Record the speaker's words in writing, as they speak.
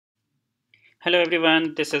Hello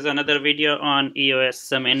everyone, this is another video on EOS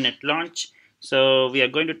mainnet launch. So we are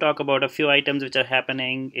going to talk about a few items which are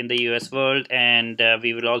happening in the US world, and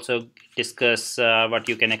we will also discuss what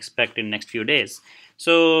you can expect in next few days.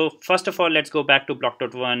 So first of all, let's go back to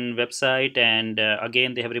block.one website, and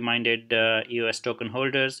again they have reminded EOS token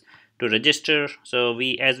holders to register. So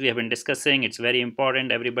as we have been discussing, it's very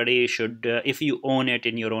important. Everybody should, if you own it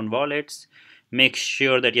in your own wallets, make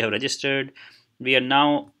sure that you have registered. We are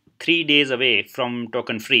now 3 days away from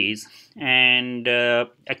token freeze, and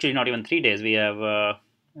actually not even 3 days. We have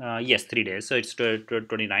yes, 3 days, so it's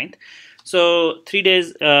 29th. So 3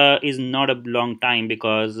 days is not a long time,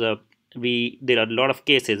 because we there are a lot of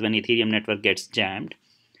cases when Ethereum network gets jammed,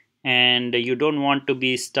 and you don't want to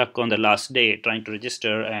be stuck on the last day trying to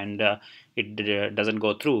register, and it doesn't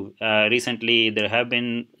go through. Recently there have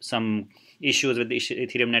been some issues with the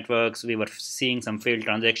Ethereum networks. We were seeing some failed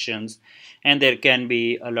transactions, and there can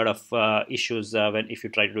be a lot of issues when if you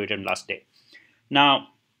try to do it on last day. Now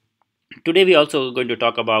today we also going to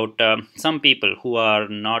talk about some people who are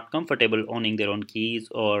not comfortable owning their own keys,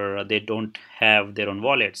 or they don't have their own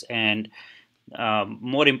wallets, and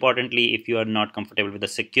more importantly, if you are not comfortable with the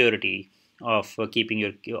security of keeping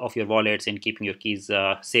your wallets and keeping your keys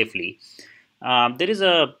safely, there is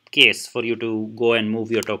a case for you to go and move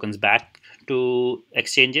your tokens back to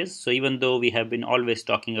exchanges. So even though we have been always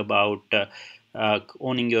talking about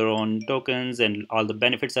owning your own tokens and all the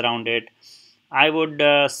benefits around it, I would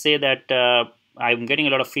say that I'm getting a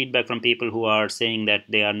lot of feedback from people who are saying that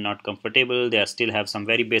they are not comfortable. They still have some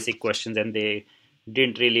very basic questions, and they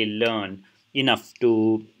didn't really learn enough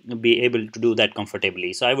to be able to do that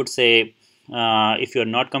comfortably. So I would say, if you're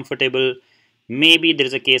not comfortable, maybe there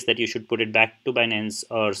is a case that you should put it back to Binance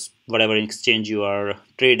or whatever exchange you are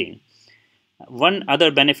trading. One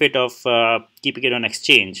other benefit of keeping it on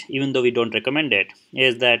exchange, even though we don't recommend it,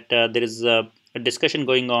 is that there is a discussion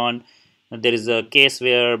going on. There is a case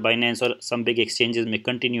where Binance or some big exchanges may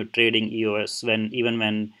continue trading EOS even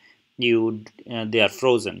when they are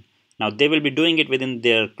frozen. Now they will be doing it within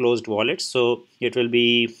their closed wallets, so it will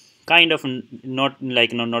be kind of not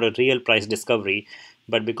like not a real price discovery,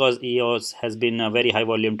 but because EOS has been a very high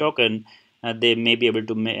volume token, they may be able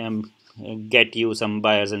to get you some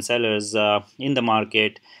buyers and sellers in the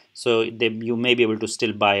market, so you may be able to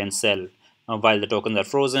still buy and sell while the tokens are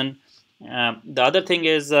frozen. The other thing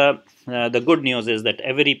is, the good news is that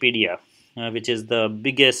Everypedia, which is the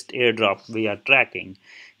biggest airdrop we are tracking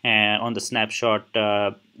on the snapshot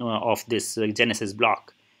of this Genesis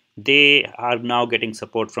block, they are now getting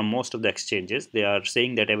support from most of the exchanges. They are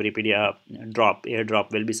saying that Everypedia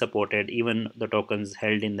airdrop will be supported, even the tokens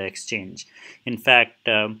held in the exchange. In fact,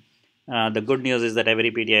 the good news is that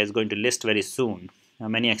Everypedia is going to list very soon.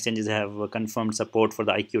 Many exchanges have confirmed support for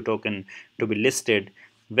the IQ token to be listed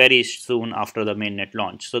very soon after the mainnet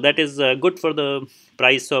launch. So that is good for the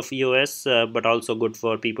price of EOS, but also good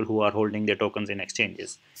for people who are holding their tokens in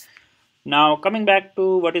exchanges. Now coming back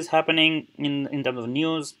to what is happening in terms of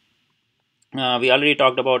news, we already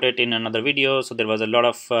talked about it in another video. So there was a lot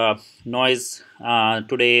of noise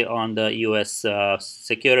today on the US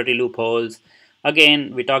security loopholes.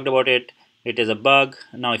 Again, we talked about it. It is a bug.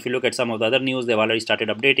 Now if you look at some of the other news, they've already started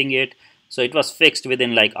updating it. So it was fixed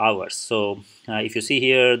within like hours. So if you see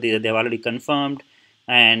here, they've already confirmed,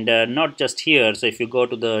 and not just here. So if you go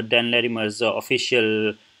to the Dan Larimer's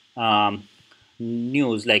official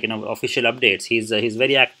news, like official updates, he's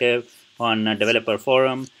very active on developer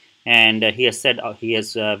forum, and he has said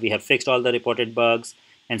we have fixed all the reported bugs,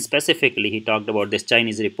 and specifically he talked about this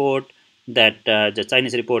Chinese report, that the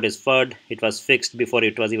Chinese report is FUD. It was fixed before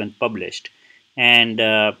it was even published, and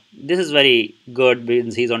this is very good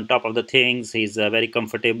because he's on top of the things. He's very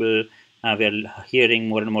comfortable. We are hearing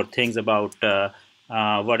more and more things about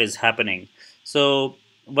what is happening. So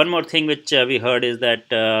one more thing which we heard is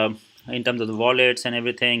that in terms of the wallets and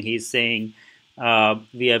everything, he's saying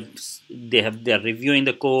they are reviewing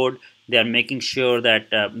the code. They are making sure that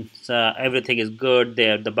everything is good.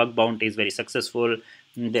 The bug bounty is very successful.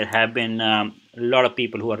 There have been a lot of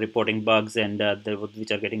people who are reporting bugs, and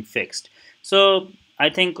which are getting fixed. So I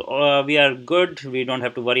think we are good. We don't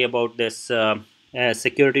have to worry about this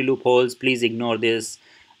security loopholes. Please ignore this.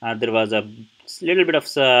 There was a little bit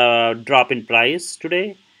of drop in price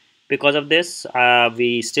today. Because of this,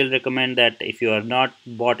 we still recommend that if you are not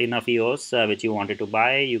bought enough EOS which you wanted to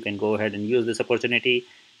buy, you can go ahead and use this opportunity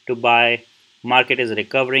to buy. Market is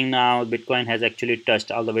recovering now. Bitcoin has actually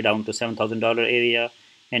touched all the way down to $7,000 area,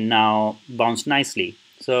 and now bounced nicely.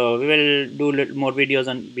 So we will do a little more videos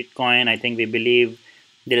on Bitcoin. I think we believe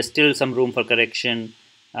there is still some room for correction.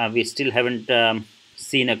 We still haven't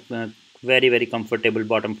seen a very comfortable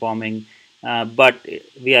bottom forming, but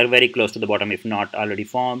we are very close to the bottom, if not already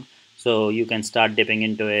formed. So you can start dipping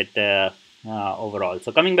into it overall.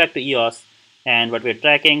 So coming back to EOS and what we're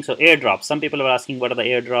tracking, so airdrops. Some people are asking what are the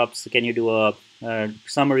airdrops? Can you do a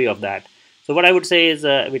summary of that? So what I would say is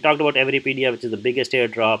we talked about Everypedia, which is the biggest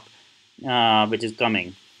airdrop which is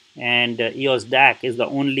coming, and EOS DAC is the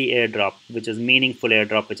only airdrop which is meaningful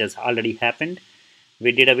airdrop which has already happened.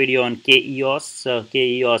 We did a video on KEOS.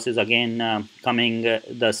 KEOS is again coming.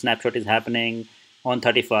 The snapshot is happening on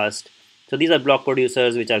 31st. So these are block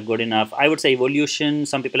producers which are good enough. I would say Evolution,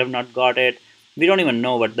 some people have not got it. We don't even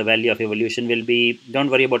know what the value of Evolution will be. Don't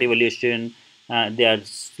worry about Evolution. They are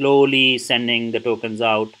slowly sending the tokens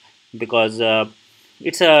out because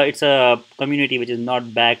it's a community which is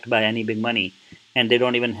not backed by any big money, and they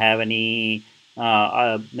don't even have any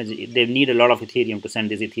they need a lot of Ethereum to send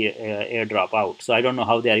this airdrop out. So I don't know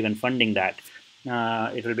how they are even funding that.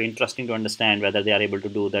 It will be interesting to understand whether they are able to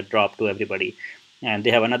do that drop to everybody. And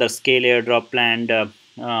they have another scale airdrop planned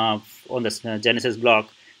on the Genesis block.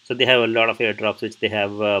 So they have a lot of airdrops which they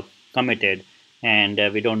have committed, and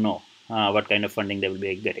we don't know what kind of funding they will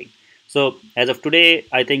be getting. So as of today,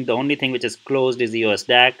 I think the only thing which is closed is EOS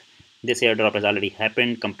DAC. This airdrop has already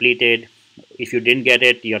happened, completed. If you didn't get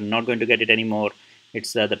it, you're not going to get it anymore.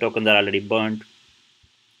 It's the tokens are already burnt.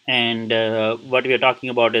 And what we are talking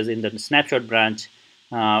about is in the snapshot branch,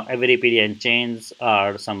 Everypedia and Chains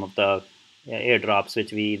are some of the airdrops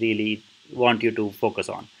which we really want you to focus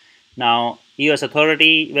on. Now, EOS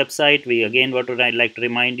Authority website, we again want to like to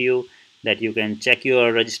remind you that you can check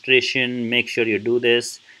your registration. Make sure you do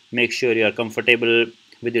this. Make sure you are comfortable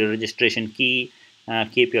with your registration key.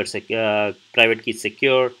 Keep your private key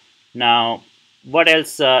secure. Now, what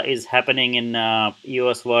else is happening in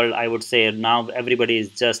EOS world? I would say now everybody is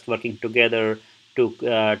just working together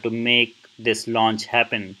to make this launch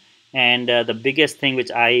happen. And the biggest thing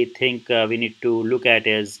which I think we need to look at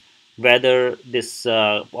is whether this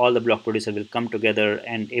all the block producer will come together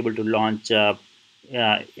and able to launch as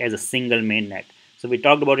a single mainnet. So we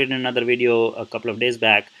talked about it in another video a couple of days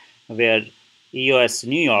back, where EOS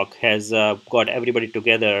New York has got everybody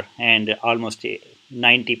together, and almost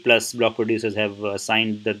 90 plus block producers have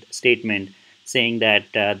signed the statement saying that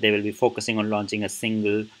they will be focusing on launching a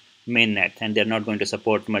single mainnet, and they're not going to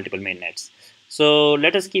support multiple mainnets. So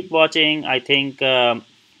let us keep watching. I think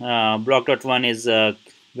Block.one is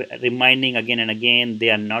reminding again and again they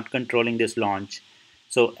are not controlling this launch.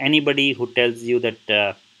 So anybody who tells you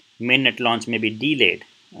that mainnet launch may be delayed,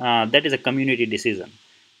 that is a community decision.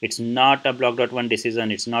 It's not a Block.one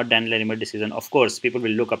decision. It's not Dan Larimer decision. Of course, people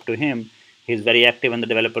will look up to him. He's very active on the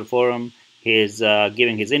developer forum. He is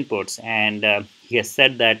giving his inputs, and he has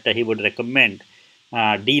said that he would recommend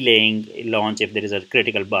delaying launch if there is a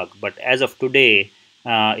critical bug. But as of today,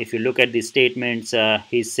 if you look at these statements,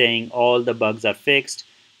 he's saying all the bugs are fixed,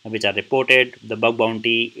 which are reported. The bug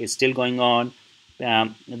bounty is still going on.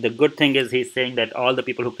 The good thing is he's saying that all the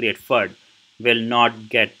people who create FUD will not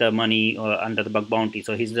get the money under the bug bounty.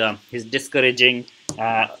 So he's discouraging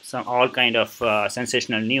some all kind of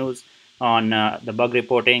sensational news on the bug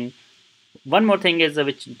reporting. One more thing is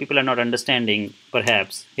which people are not understanding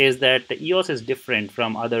perhaps is that EOS is different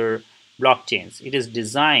from other blockchains. It is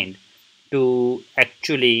designed to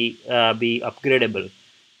actually be upgradable,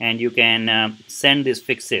 and you can send these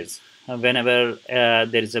fixes whenever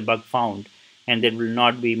there is a bug found, and there will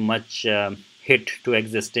not be much hit to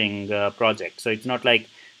existing project. So it's not like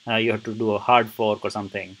you have to do a hard fork or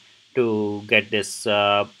something to get this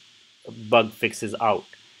bug fixes out.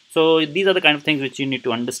 So these are the kind of things which you need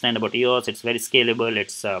to understand about EOS. It's very scalable.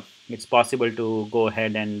 It's possible to go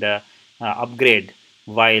ahead and upgrade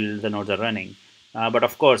while the nodes are running. But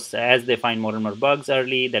of course, as they find more and more bugs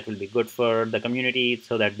early, that will be good for the community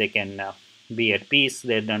so that they can be at peace.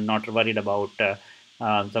 They're not worried about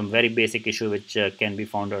some very basic issue which can be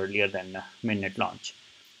found earlier than mainnet launch.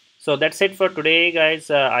 So that's it for today,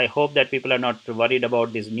 guys. I hope that people are not worried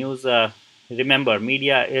about this news. Remember,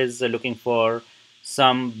 media is looking for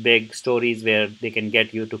some big stories where they can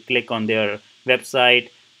get you to click on their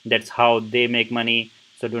website. That's how they make money.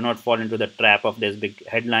 So do not fall into the trap of these big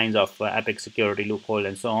headlines of epic security loophole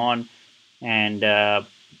and so on. And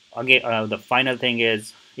again, the final thing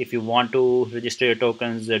is, if you want to register your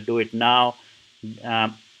tokens, do it now.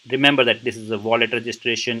 Remember that this is a wallet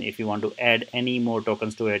registration. If you want to add any more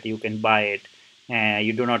tokens to it, you can buy it.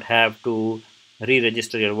 You do not have to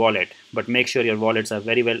re-register your wallet, but make sure your wallets are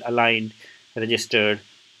very well aligned, registered,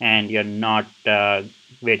 and you're not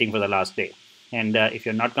waiting for the last day. And if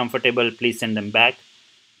you're not comfortable, please send them back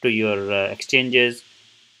to your exchanges.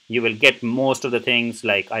 You will get most of the things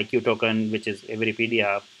like IQ token, which is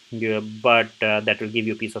Everypedia, but that will give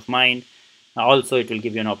you peace of mind. Also, it will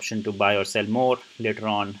give you an option to buy or sell more later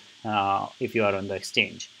on if you are on the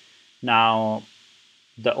exchange. Now,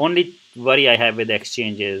 the only worry I have with the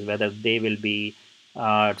exchange is whether they will be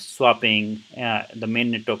swapping the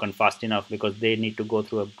mainnet token fast enough, because they need to go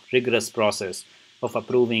through a rigorous process of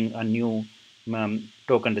approving a new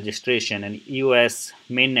token registration, and EOS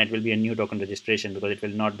mainnet will be a new token registration because it will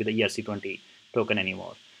not be the ERC20 token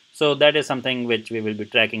anymore. So that is something which we will be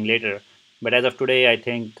tracking later. But as of today, I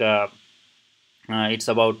think it's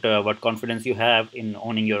about what confidence you have in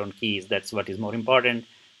owning your own keys. That's what is more important.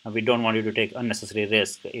 We don't want you to take unnecessary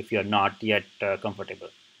risk if you're not yet comfortable.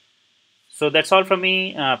 So that's all from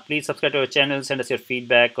me. Please subscribe to our channel. Send us your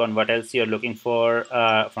feedback on what else you're looking for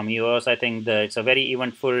from EOS. I think it's a very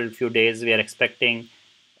eventful few days we are expecting.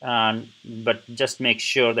 But just make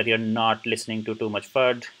sure that you're not listening to too much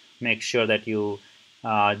FUD. Make sure that you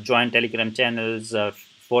join Telegram channels,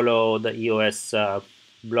 follow the EOS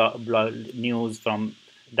blog news from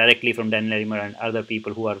directly from Dan Larimer and other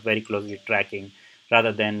people who are very closely tracking,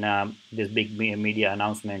 rather than these big media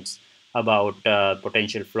announcements about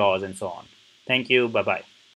potential flaws and so on. Thank you. Bye bye.